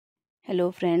Hello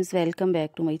friends, welcome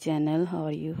back to my channel. How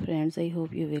are you friends? I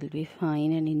hope you will be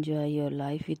fine and enjoy your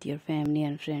life with your family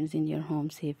and friends in your home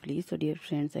safely. So dear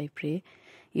friends, I pray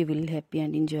you will happy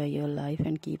and enjoy your life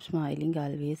and keep smiling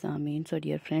always. Amen. So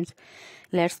dear friends,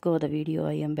 let's go the video.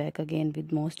 I am back again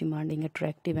with most demanding,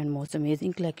 attractive and most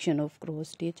amazing collection of cross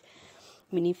stitch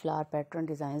mini flower pattern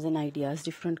designs and ideas,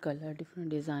 different color, different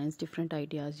designs, different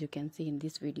ideas you can see in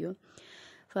this video.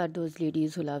 For those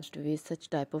ladies who loves to wear such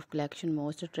type of collection,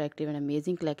 most attractive and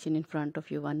amazing collection in front of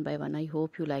you one by one. I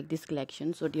hope you like this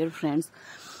collection. So dear friends,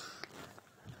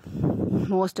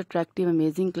 most attractive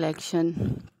amazing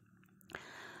collection.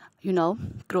 You know,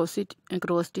 cross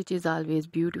stitch is always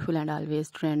beautiful and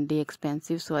always trendy,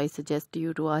 expensive. So I suggest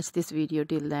you to watch this video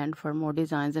till the end for more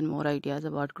designs and more ideas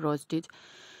about cross stitch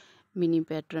mini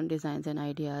pattern designs and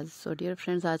ideas. So dear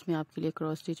friends, आज मैं आपके लिए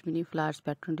cross stitch mini flowers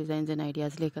pattern designs and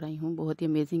ideas लेकर आई हूँ. बहुत ही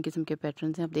amazing किस्म के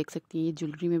patterns हैं. आप देख सकती हैं ये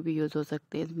ज्वेलरी में भी यूज़ हो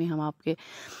सकते हैं. इसमें हम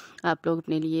आप लोग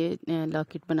अपने लिए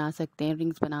लॉकेट बना सकते हैं,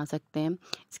 रिंग्स बना सकते हैं.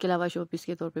 इसके अलावा शोपीस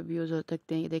के तौर पे भी यूज़ हो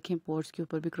सकते हैं. ये देखें, पोर्ट्स के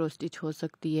ऊपर भी क्रॉस स्टिच हो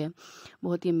सकती है.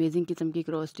 बहुत ही अमेजिंग किस्म की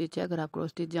क्रॉस स्टिच है. अगर आप क्रॉस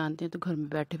स्टिच जानते हैं तो घर में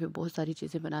बैठे हुए बहुत सारी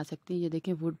चीज़ें बना सकती हैं. ये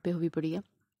देखें, वुड पे हुई पड़ी है,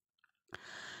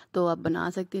 तो आप बना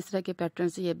सकते हैं. इस तरह के पैटर्न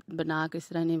से ये बना कर इस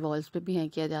तरह इन्हें वॉल्स पे भी हैंग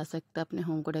किया जा सकता है. अपने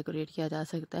होम को डेकोरेट किया जा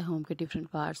सकता है. होम के different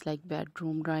parts like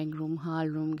bedroom, drawing room,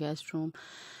 hall room, guest room,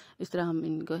 इस तरह हम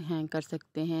इनको हैंग कर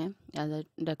सकते हैं as a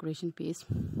decoration piece.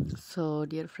 So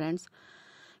dear friends,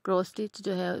 cross stitch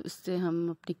जो है उससे हम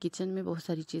अपनी किचन में बहुत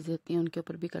सारी चीज़ें होती हैं उनके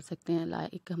ऊपर भी कर सकते हैं.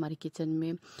 लाइक हमारी किचन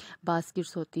में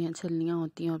बास्केट्स होती हैं, छलनियाँ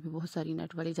होती हैं और भी बहुत सारी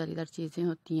नेट वाली जालीदार चीज़ें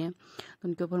होती हैं, तो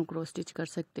उनके ऊपर हम क्रॉस स्टिच कर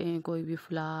सकते हैं. कोई भी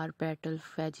फ्लावर, पेटल,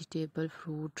 वेजिटेबल,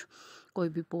 फ्रूट, कोई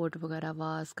भी पोट वगैरह,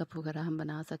 वास, कप वगैरह हम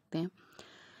बना सकते हैं.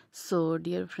 So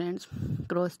dear friends,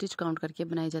 cross stitch count करके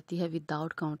बनाई जाती है.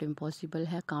 विदाउट काउंट इम्पॉसिबल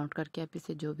है. काउंट करके आप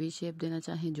इसे जो भी शेप देना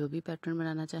चाहें, जो भी पैटर्न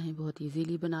बनाना चाहें, बहुत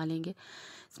इजीली बना लेंगे.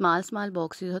 स्मॉल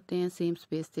बॉक्सेस होते हैं, सेम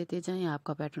स्पेस देते जाएं,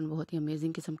 आपका पैटर्न बहुत ही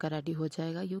अमेजिंग किस्म का रेडी हो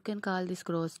जाएगा. You can call this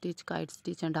cross stitch, kite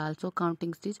stitch and also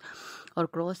counting stitch. और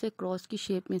क्रॉस की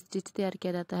शेप में स्टिच तैयार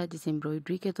किया जाता है जिसे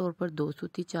एम्ब्रॉयडरी के तौर पर 2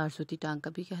 सूती, 4 सूती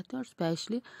टांका भी कहते हैं, और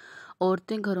स्पेशली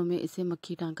औरतें घरों में इसे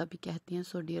मक्खी टांका भी कहती हैं.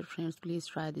 So dear friends,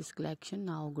 please try this collection.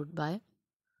 Now good bye.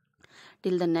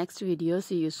 Till the next video,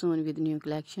 see you soon with new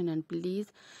collection, and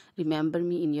please remember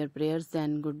me in your prayers.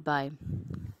 Then goodbye.